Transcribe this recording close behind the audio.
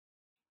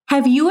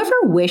Have you ever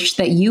wished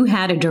that you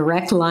had a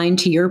direct line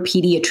to your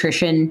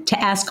pediatrician to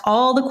ask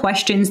all the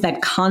questions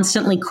that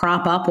constantly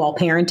crop up while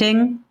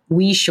parenting?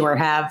 We sure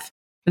have.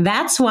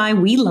 That's why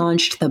we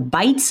launched the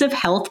Bites of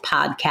Health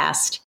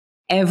podcast.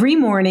 Every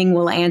morning,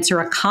 we'll answer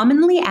a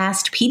commonly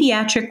asked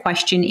pediatric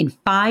question in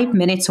 5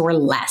 minutes or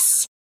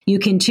less. You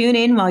can tune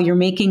in while you're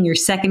making your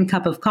second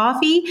cup of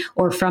coffee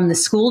or from the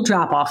school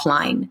drop-off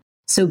line.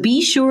 So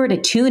be sure to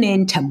tune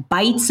in to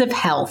Bites of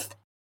Health,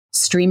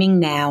 streaming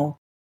now.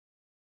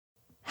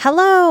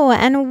 Hello,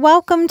 and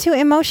welcome to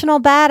Emotional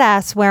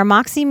Badass, where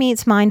Moxie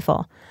meets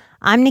Mindful.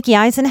 I'm Nikki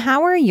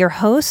Eisenhower, your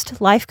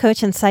host, life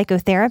coach, and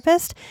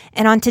psychotherapist.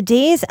 And on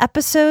today's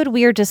episode,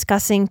 we are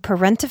discussing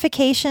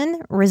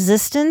parentification,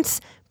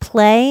 resistance,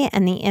 play,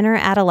 and the inner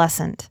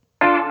adolescent.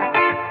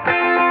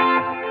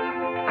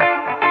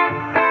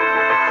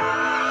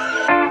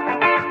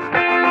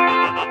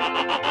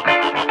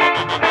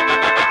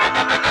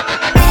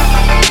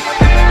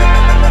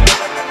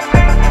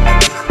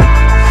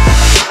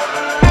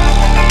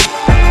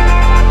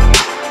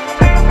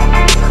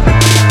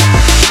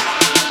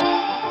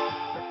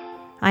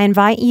 I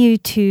invite you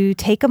to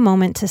take a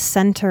moment to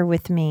center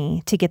with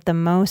me to get the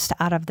most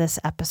out of this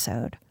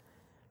episode.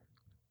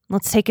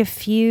 Let's take a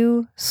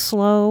few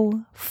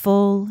slow,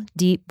 full,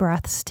 deep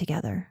breaths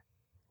together.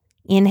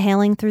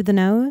 Inhaling through the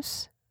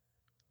nose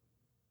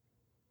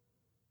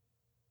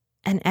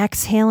and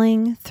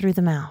exhaling through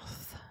the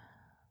mouth.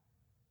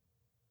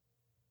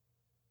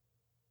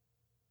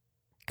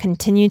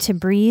 Continue to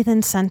breathe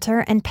and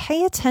center and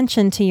pay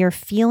attention to your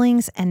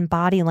feelings and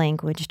body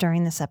language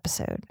during this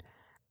episode.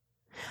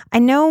 I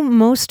know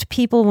most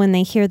people, when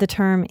they hear the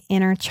term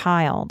inner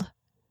child,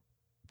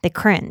 they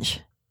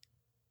cringe.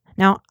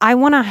 Now, I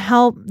want to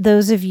help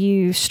those of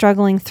you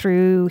struggling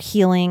through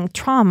healing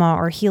trauma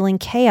or healing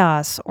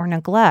chaos or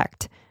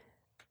neglect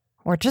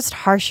or just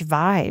harsh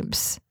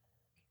vibes.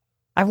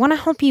 I want to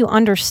help you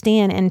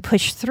understand and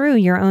push through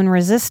your own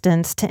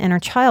resistance to inner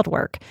child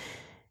work.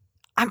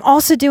 I'm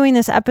also doing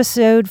this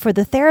episode for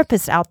the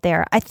therapists out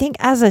there. I think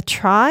as a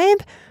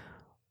tribe,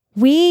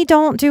 we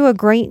don't do a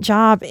great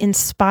job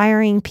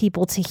inspiring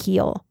people to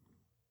heal.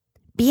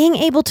 Being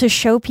able to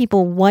show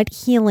people what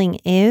healing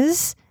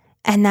is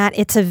and that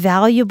it's a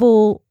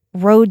valuable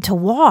road to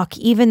walk,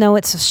 even though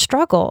it's a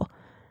struggle.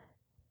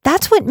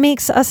 That's what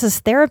makes us as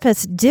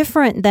therapists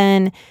different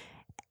than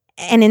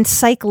an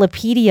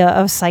encyclopedia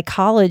of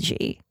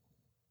psychology.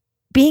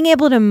 Being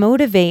able to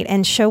motivate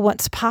and show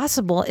what's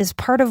possible is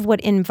part of what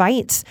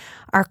invites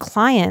our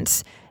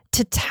clients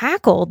to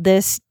tackle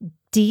this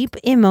deep,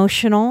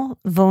 emotional,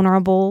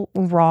 vulnerable,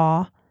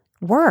 raw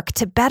work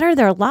to better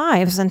their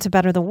lives and to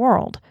better the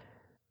world.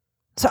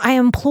 So I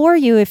implore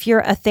you, if you're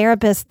a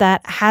therapist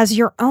that has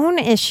your own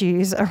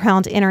issues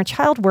around inner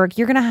child work,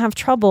 you're going to have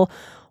trouble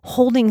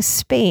holding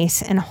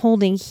space and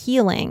holding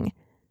healing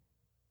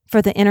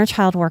for the inner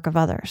child work of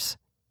others.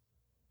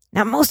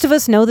 Now, most of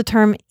us know the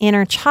term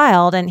inner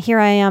child, and here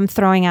I am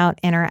throwing out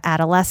inner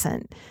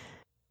adolescent.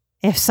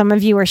 If some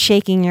of you are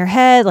shaking your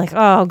head like,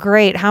 oh,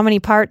 great, how many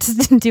parts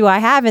do I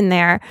have in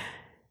there?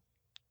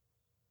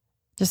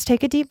 Just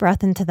take a deep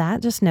breath into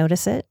that. Just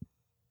notice it.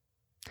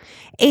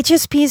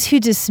 HSPs who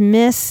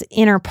dismiss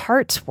inner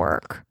parts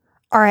work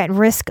are at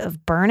risk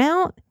of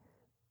burnout,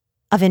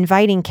 of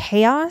inviting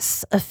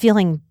chaos, of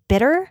feeling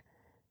bitter,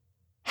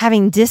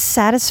 having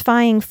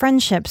dissatisfying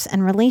friendships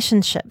and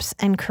relationships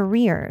and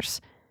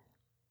careers.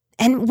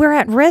 And we're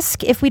at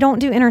risk, if we don't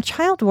do inner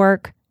child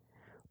work,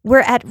 we're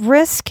at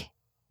risk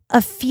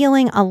of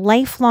feeling a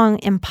lifelong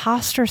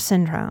imposter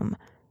syndrome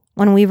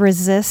when we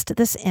resist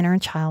this inner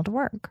child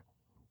work.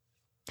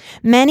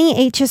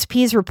 Many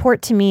HSPs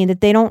report to me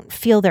that they don't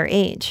feel their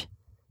age.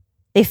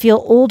 They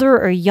feel older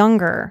or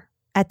younger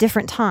at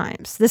different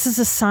times. This is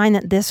a sign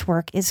that this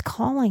work is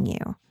calling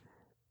you.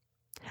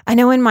 I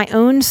know in my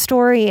own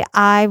story,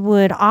 I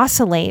would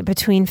oscillate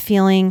between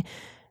feeling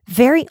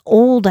very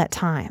old at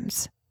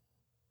times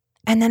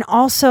and then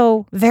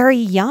also very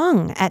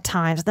young at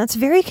times. That's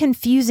very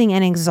confusing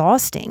and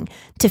exhausting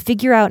to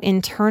figure out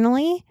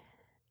internally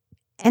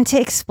and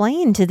to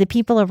explain to the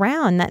people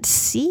around that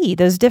see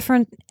those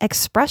different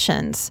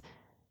expressions.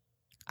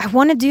 I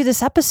want to do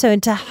this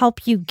episode to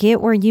help you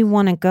get where you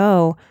want to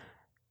go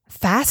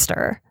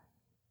faster.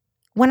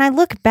 When I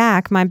look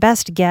back, my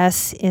best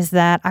guess is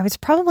that I was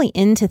probably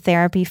into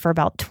therapy for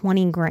about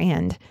 20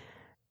 grand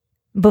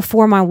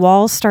before my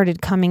walls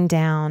started coming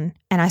down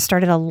and I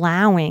started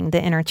allowing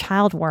the inner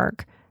child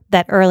work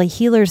that early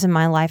healers in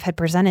my life had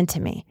presented to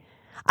me.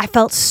 I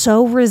felt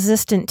so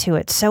resistant to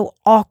it, so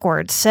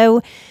awkward,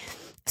 so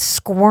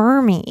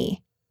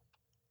squirmy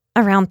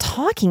around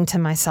talking to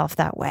myself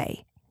that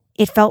way.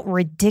 It felt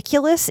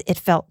ridiculous. It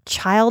felt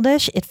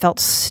childish. It felt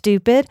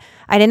stupid.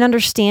 I didn't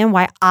understand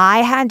why I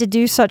had to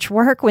do such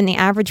work when the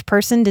average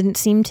person didn't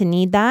seem to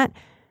need that.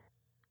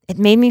 It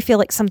made me feel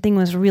like something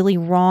was really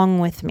wrong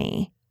with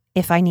me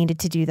if I needed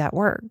to do that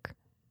work.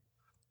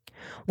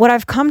 What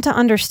I've come to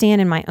understand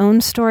in my own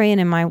story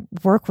and in my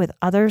work with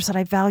others that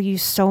I value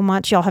so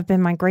much, y'all have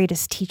been my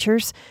greatest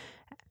teachers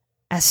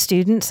as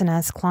students and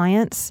as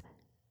clients,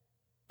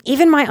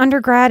 Even my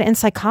undergrad in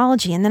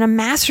psychology and then a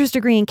master's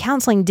degree in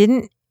counseling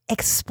didn't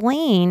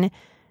explain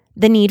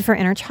the need for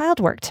inner child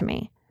work to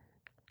me.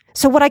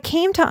 So what I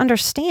came to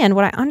understand,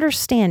 what I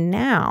understand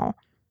now,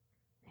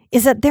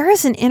 is that there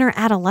is an inner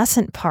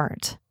adolescent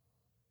part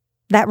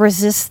that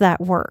resists that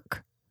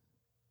work.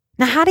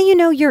 Now, how do you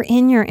know you're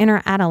in your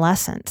inner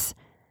adolescence?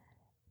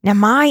 Now,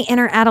 my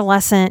inner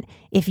adolescent,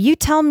 if you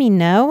tell me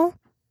no,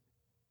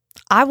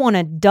 I want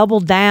to double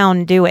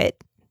down, do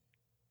it.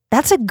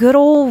 That's a good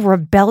old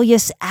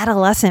rebellious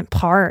adolescent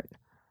part.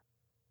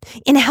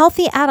 In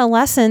healthy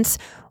adolescence,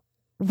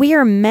 we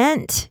are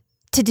meant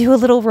to do a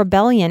little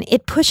rebellion.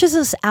 It pushes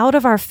us out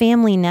of our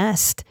family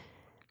nest.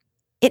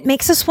 It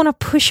makes us want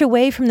to push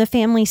away from the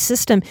family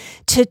system,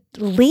 to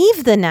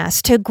leave the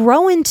nest, to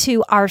grow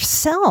into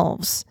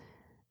ourselves.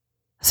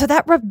 So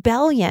that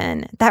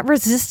rebellion, that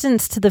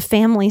resistance to the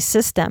family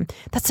system,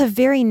 that's a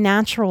very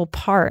natural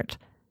part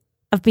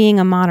of being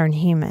a modern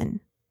human.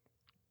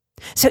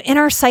 So in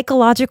our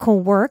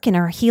psychological work, in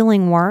our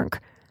healing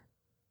work,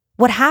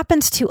 what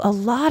happens to a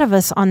lot of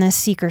us on this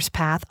seeker's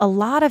path, a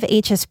lot of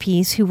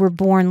HSPs who were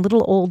born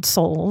little old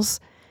souls,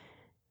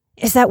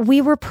 is that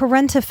we were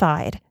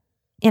parentified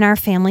in our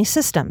family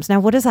systems. Now,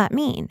 what does that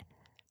mean?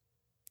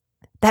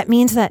 That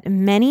means that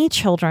many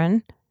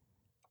children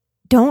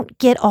don't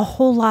get a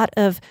whole lot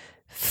of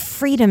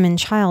freedom in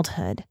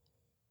childhood.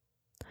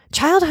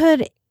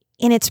 Childhood,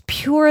 in its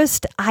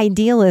purest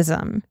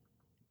idealism,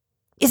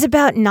 is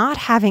about not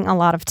having a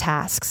lot of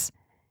tasks.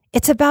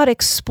 It's about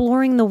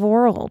exploring the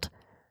world,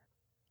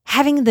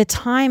 having the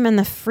time and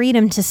the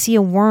freedom to see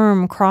a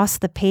worm cross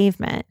the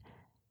pavement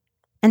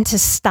and to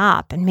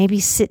stop and maybe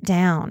sit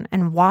down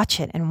and watch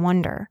it and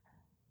wonder.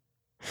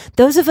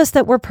 Those of us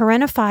that were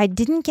parentified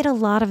didn't get a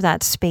lot of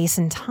that space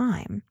and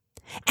time.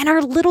 And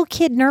our little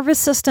kid nervous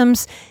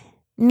systems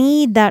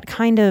need that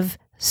kind of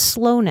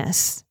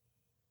slowness.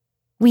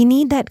 We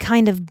need that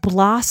kind of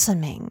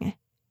blossoming.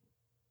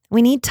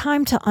 We need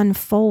time to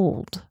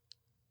unfold.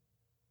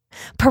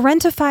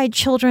 Parentified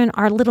children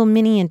are little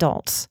mini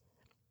adults.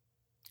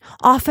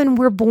 Often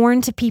we're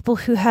born to people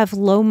who have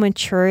low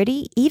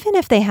maturity, even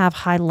if they have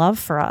high love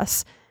for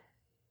us.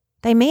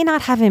 They may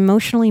not have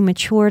emotionally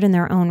matured in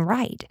their own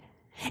right.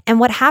 And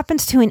what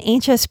happens to an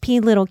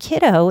HSP little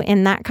kiddo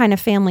in that kind of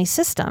family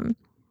system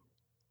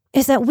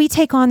is that we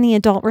take on the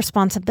adult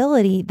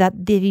responsibility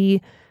that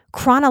the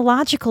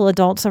chronological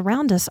adults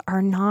around us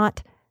are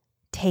not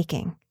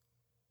taking.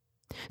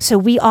 So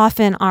we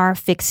often are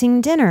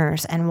fixing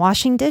dinners and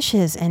washing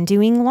dishes and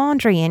doing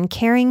laundry and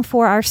caring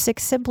for our sick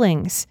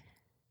siblings.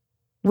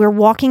 We're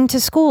walking to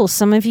school.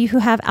 Some of you who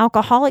have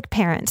alcoholic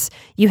parents,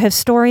 you have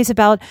stories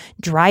about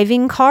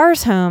driving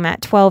cars home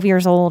at 12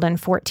 years old and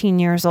 14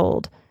 years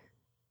old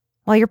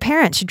while your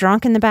parents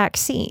drunk in the back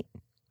seat.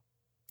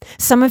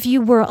 Some of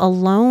you were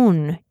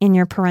alone in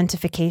your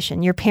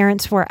parentification. Your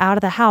parents were out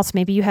of the house.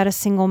 Maybe you had a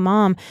single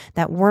mom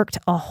that worked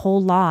a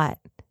whole lot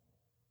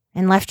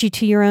and left you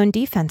to your own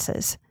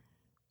defenses.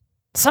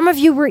 Some of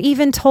you were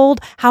even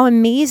told how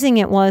amazing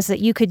it was that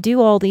you could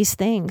do all these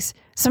things.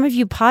 Some of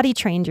you potty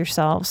trained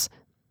yourselves,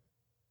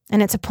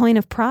 and it's a point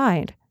of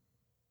pride.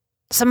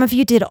 Some of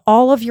you did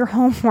all of your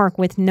homework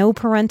with no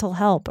parental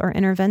help or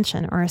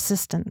intervention or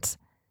assistance.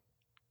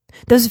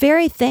 Those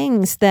very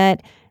things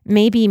that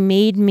maybe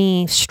made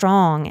me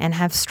strong and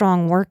have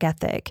strong work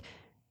ethic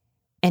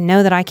and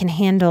know that I can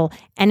handle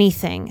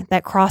anything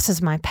that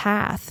crosses my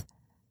path.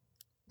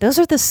 Those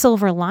are the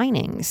silver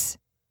linings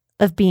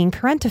of being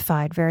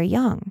parentified very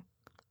young.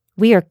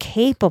 We are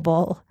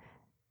capable,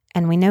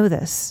 and we know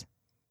this.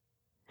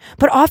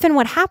 But often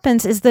what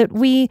happens is that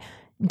we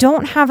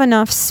don't have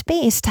enough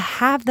space to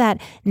have that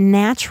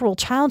natural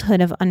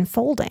childhood of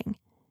unfolding.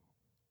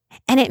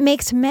 And it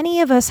makes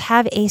many of us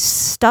have a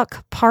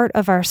stuck part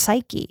of our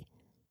psyche.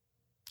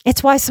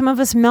 It's why some of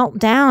us melt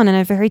down in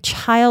a very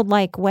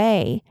childlike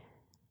way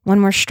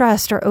when we're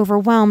stressed or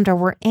overwhelmed or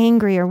we're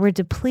angry or we're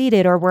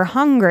depleted or we're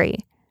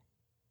hungry.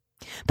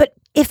 But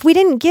if we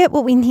didn't get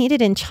what we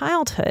needed in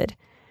childhood,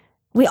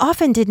 we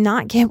often did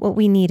not get what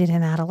we needed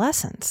in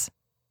adolescence.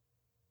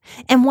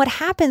 And what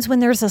happens when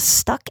there's a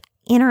stuck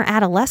inner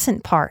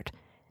adolescent part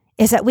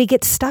is that we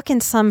get stuck in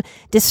some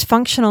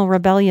dysfunctional,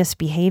 rebellious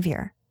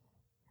behavior.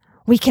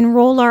 We can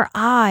roll our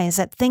eyes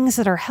at things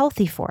that are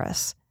healthy for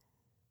us.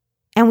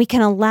 And we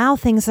can allow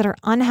things that are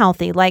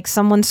unhealthy, like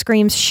someone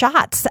screams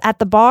shots at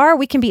the bar.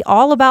 We can be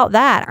all about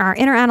that. Our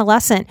inner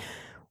adolescent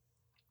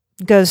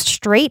goes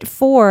straight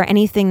for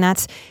anything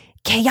that's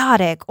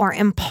chaotic or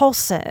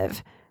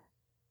impulsive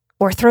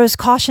or throws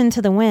caution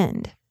to the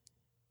wind.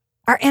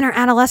 Our inner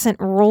adolescent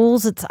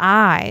rolls its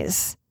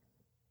eyes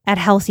at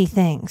healthy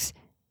things.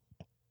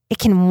 It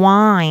can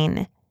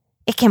whine.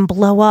 It can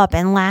blow up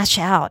and lash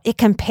out. It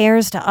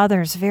compares to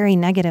others very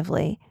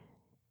negatively.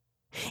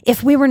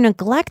 If we were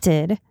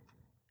neglected,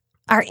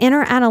 our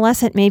inner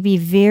adolescent may be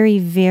very,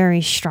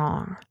 very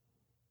strong.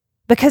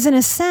 Because in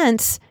a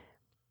sense,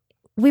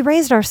 we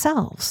raised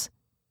ourselves.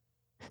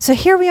 So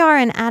here we are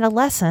in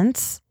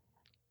adolescence,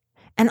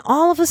 and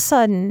all of a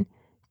sudden,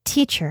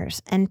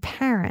 teachers and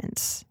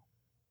parents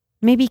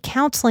maybe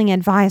counseling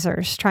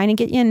advisors trying to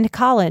get you into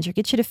college or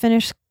get you to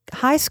finish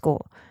high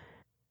school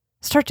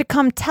start to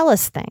come tell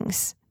us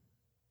things.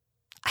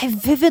 I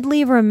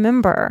vividly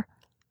remember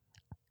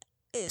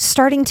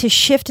starting to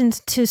shift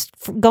into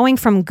going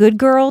from good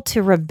girl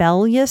to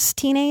rebellious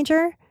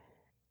teenager.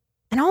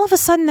 And all of a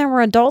sudden there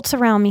were adults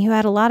around me who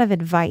had a lot of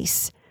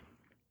advice.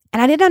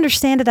 And I didn't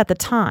understand it at the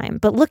time,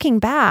 but looking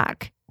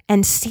back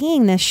and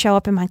seeing this show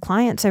up in my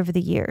clients over the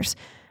years,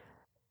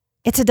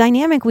 it's a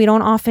dynamic we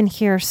don't often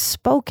hear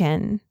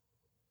spoken,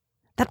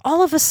 that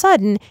all of a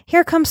sudden,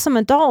 here comes some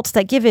adults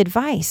that give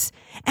advice.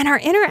 And our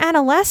inner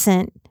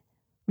adolescent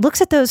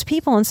looks at those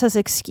people and says,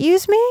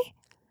 "Excuse me?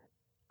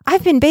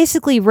 I've been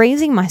basically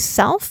raising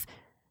myself.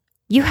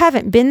 You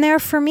haven't been there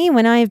for me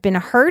when I have been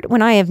hurt,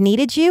 when I have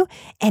needed you.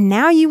 And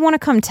now you want to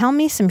come tell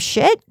me some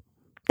shit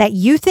that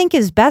you think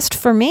is best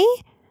for me?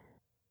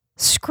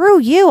 Screw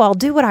you, I'll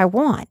do what I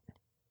want."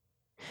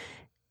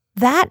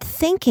 That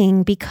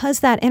thinking, because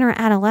that inner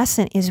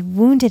adolescent is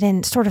wounded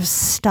and sort of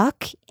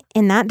stuck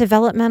in that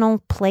developmental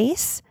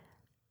place,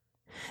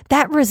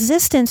 that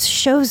resistance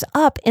shows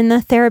up in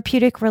the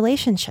therapeutic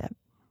relationship.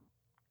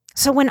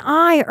 So when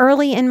I,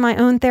 early in my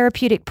own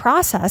therapeutic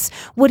process,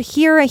 would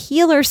hear a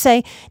healer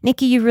say,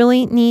 "Nikki, you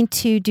really need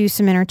to do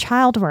some inner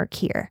child work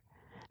here,"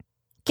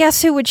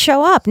 guess who would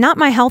show up? Not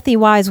my healthy,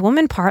 wise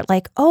woman part,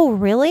 like, "Oh,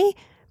 really?"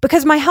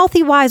 Because my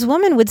healthy, wise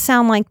woman would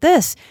sound like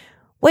this: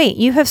 "Wait,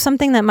 you have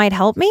something that might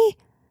help me?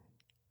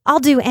 I'll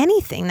do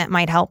anything that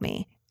might help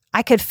me.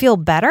 I could feel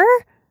better.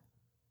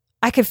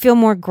 I could feel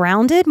more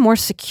grounded, more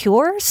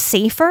secure,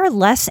 safer,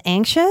 less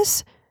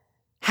anxious,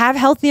 have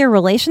healthier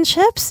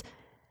relationships.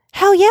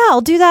 Hell yeah,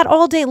 I'll do that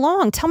all day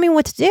long. Tell me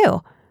what to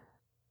do.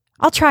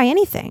 I'll try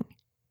anything."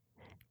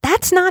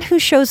 That's not who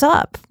shows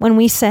up when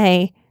we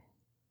say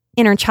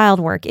inner child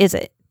work, is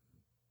it?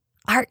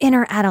 Our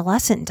inner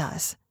adolescent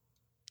does.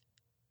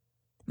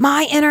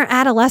 My inner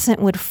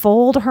adolescent would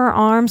fold her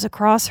arms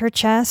across her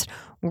chest,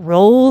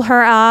 roll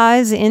her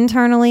eyes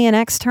internally and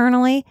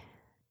externally,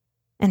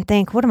 and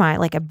think, "What am I,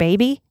 like a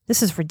baby?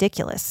 This is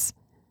ridiculous.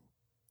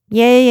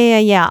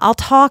 Yeah. I'll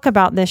talk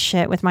about this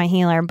shit with my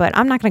healer, but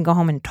I'm not going to go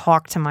home and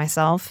talk to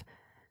myself.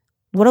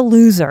 What a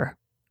loser."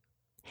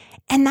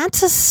 And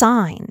that's a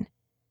sign.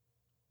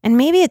 And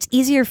maybe it's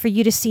easier for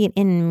you to see it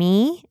in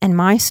me and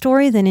my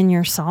story than in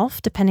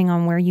yourself, depending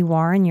on where you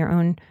are in your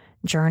own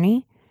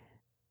journey.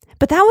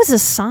 But that was a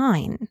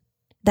sign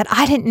that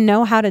I didn't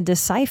know how to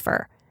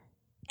decipher.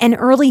 And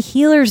early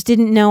healers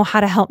didn't know how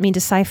to help me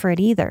decipher it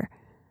either.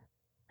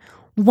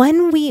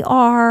 When we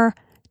are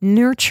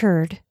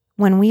nurtured,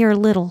 when we are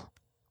little,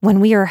 when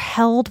we are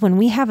held, when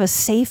we have a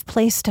safe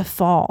place to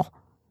fall,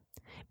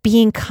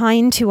 being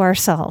kind to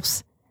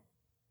ourselves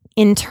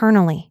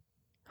internally,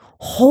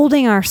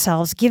 holding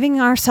ourselves, giving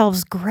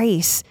ourselves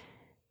grace,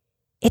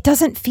 it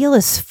doesn't feel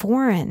as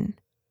foreign.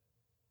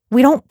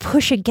 We don't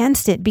push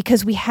against it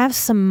because we have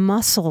some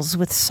muscles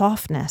with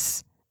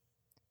softness.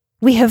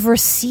 We have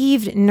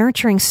received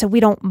nurturing, so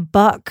we don't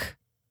buck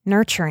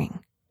nurturing.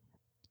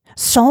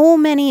 So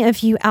many of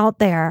you out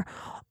there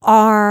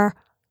are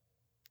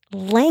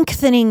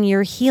lengthening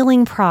your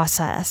healing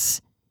process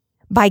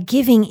by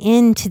giving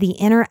in to the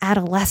inner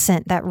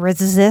adolescent that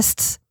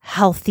resists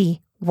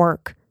healthy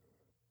work.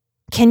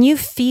 Can you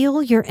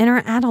feel your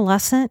inner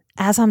adolescent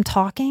as I'm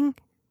talking?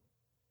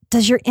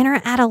 Does your inner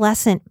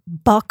adolescent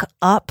buck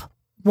up,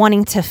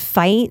 wanting to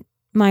fight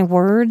my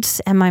words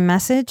and my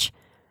message?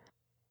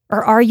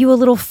 Or are you a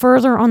little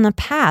further on the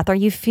path? Are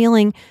you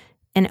feeling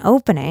an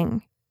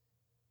opening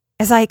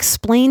as I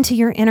explain to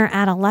your inner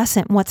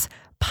adolescent what's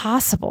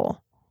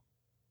possible?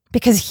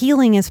 Because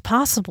healing is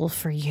possible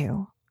for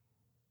you.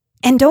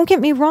 And don't get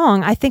me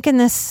wrong, I think in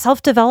this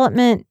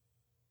self-development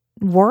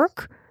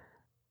work,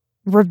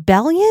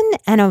 rebellion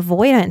and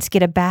avoidance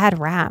get a bad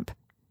rap.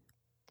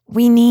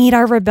 We need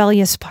our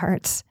rebellious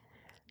parts,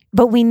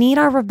 but we need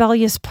our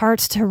rebellious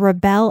parts to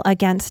rebel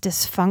against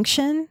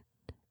dysfunction.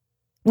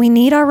 We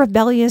need our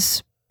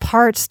rebellious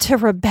parts to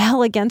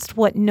rebel against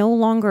what no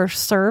longer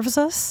serves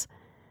us.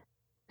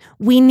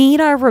 We need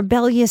our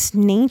rebellious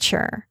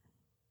nature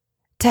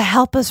to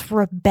help us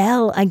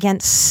rebel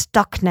against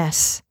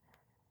stuckness,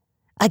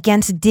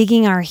 against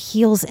digging our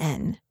heels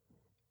in.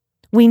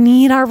 We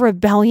need our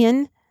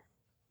rebellion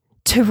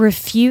to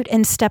refute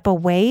and step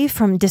away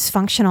from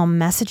dysfunctional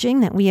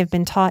messaging that we have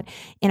been taught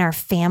in our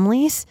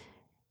families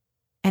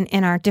and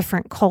in our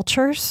different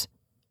cultures,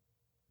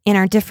 in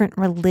our different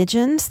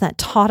religions that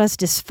taught us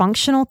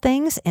dysfunctional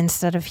things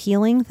instead of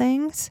healing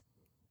things.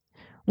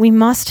 We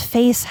must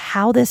face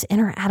how this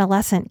inner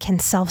adolescent can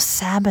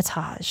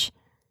self-sabotage.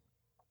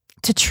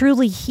 To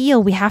truly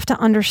heal, we have to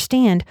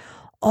understand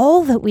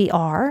all that we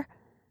are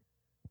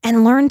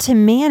and learn to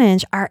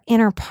manage our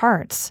inner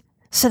parts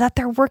so that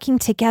they're working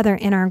together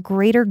in our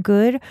greater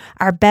good,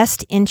 our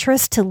best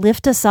interest to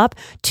lift us up,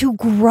 to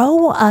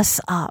grow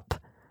us up.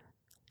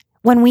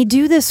 When we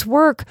do this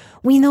work,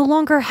 we no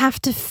longer have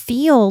to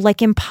feel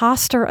like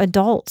imposter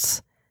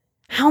adults.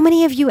 How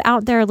many of you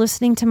out there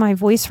listening to my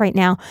voice right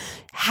now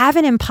have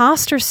an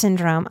imposter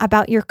syndrome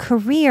about your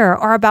career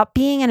or about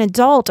being an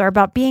adult or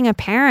about being a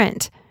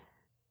parent?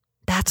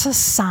 that's a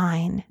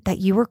sign that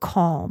you were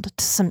called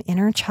to some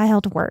inner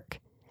child work,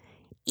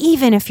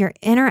 even if your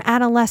inner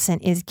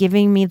adolescent is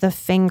giving me the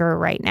finger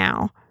right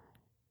now.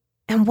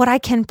 And what I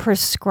can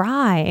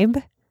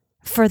prescribe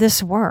for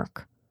this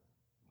work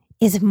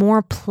is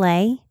more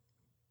play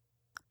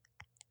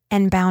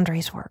and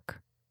boundaries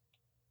work.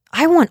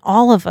 I want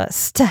all of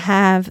us to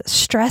have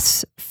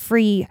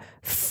stress-free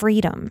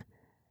freedom,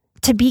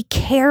 to be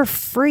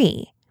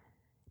carefree,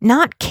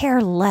 not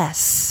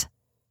careless,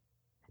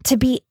 to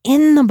be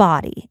in the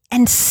body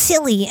and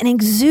silly and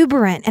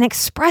exuberant and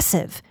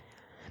expressive,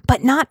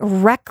 but not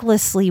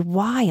recklessly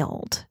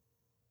wild.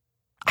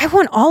 I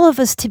want all of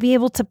us to be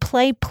able to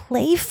play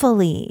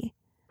playfully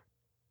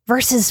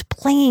versus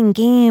playing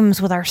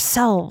games with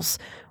ourselves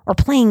or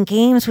playing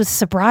games with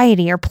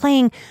sobriety or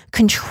playing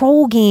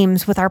control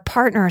games with our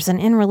partners and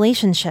in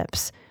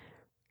relationships.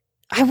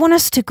 I want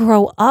us to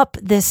grow up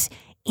this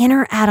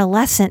inner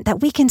adolescent that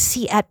we can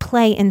see at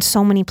play in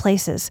so many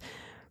places.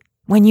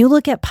 When you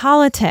look at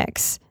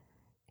politics,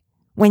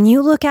 when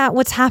you look at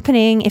what's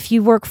happening if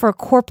you work for a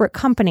corporate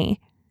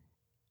company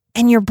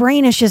and your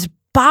brain is just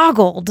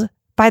boggled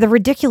by the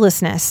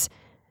ridiculousness,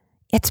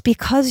 it's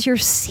because you're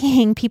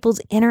seeing people's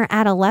inner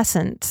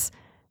adolescents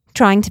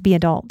trying to be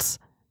adults.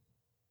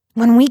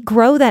 When we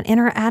grow that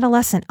inner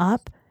adolescent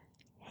up,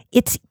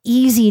 it's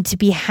easy to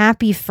be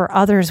happy for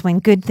others when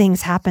good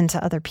things happen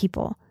to other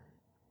people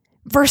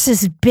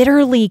versus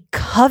bitterly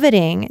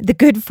coveting the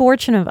good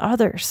fortune of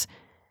others.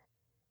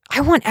 I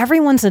want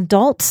everyone's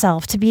adult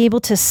self to be able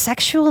to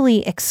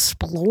sexually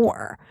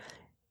explore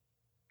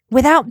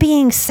without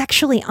being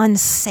sexually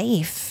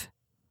unsafe,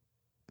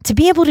 to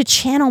be able to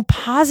channel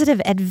positive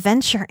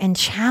adventure and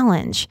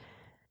challenge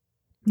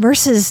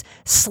versus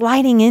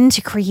sliding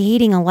into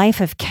creating a life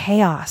of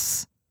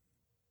chaos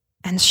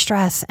and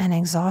stress and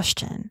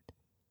exhaustion.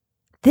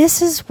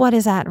 This is what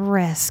is at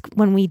risk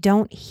when we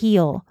don't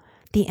heal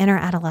the inner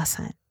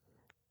adolescent.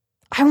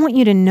 I want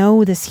you to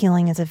know this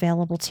healing is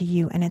available to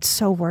you, and it's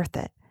so worth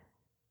it.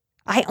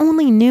 I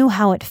only knew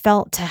how it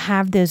felt to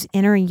have those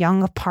inner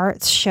young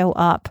parts show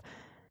up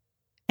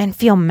and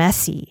feel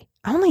messy.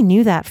 I only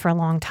knew that for a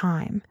long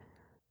time.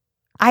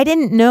 I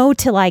didn't know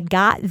till I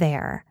got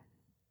there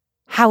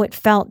how it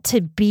felt to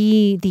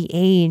be the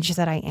age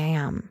that I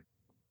am.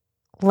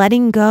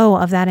 Letting go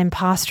of that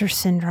imposter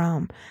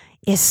syndrome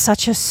is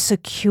such a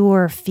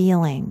secure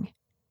feeling.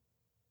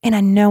 And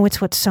I know it's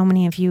what so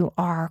many of you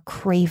are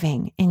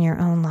craving in your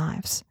own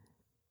lives.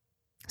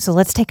 So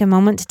let's take a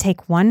moment to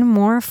take one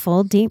more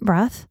full deep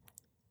breath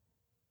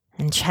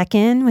and check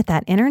in with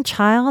that inner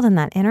child and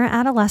that inner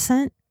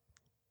adolescent.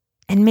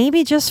 And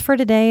maybe just for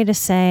today to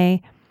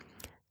say,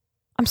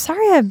 I'm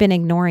sorry I've been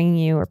ignoring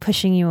you or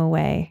pushing you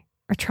away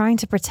or trying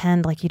to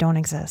pretend like you don't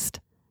exist.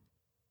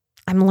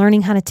 I'm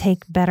learning how to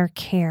take better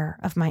care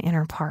of my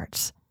inner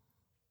parts.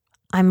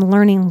 I'm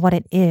learning what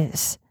it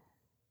is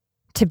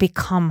to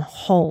become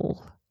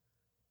whole.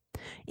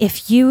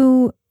 If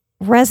you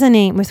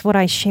resonate with what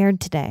I shared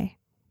today,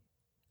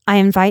 I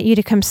invite you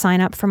to come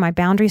sign up for my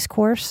Boundaries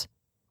course.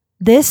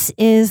 This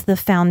is the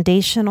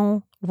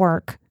foundational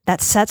work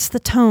that sets the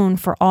tone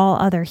for all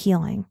other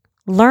healing.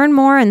 Learn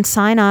more and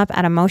sign up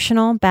at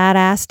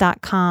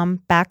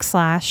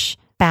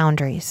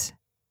emotionalbadass.com/boundaries.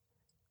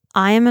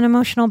 I am an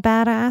emotional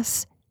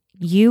badass.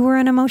 You are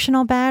an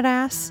emotional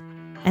badass.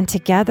 And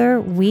together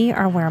we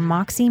are where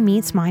Moxie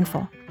meets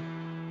mindful.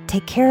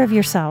 Take care of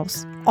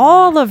yourselves,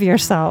 all of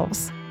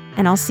yourselves.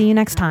 And I'll see you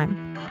next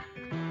time.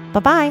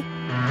 Bye-bye.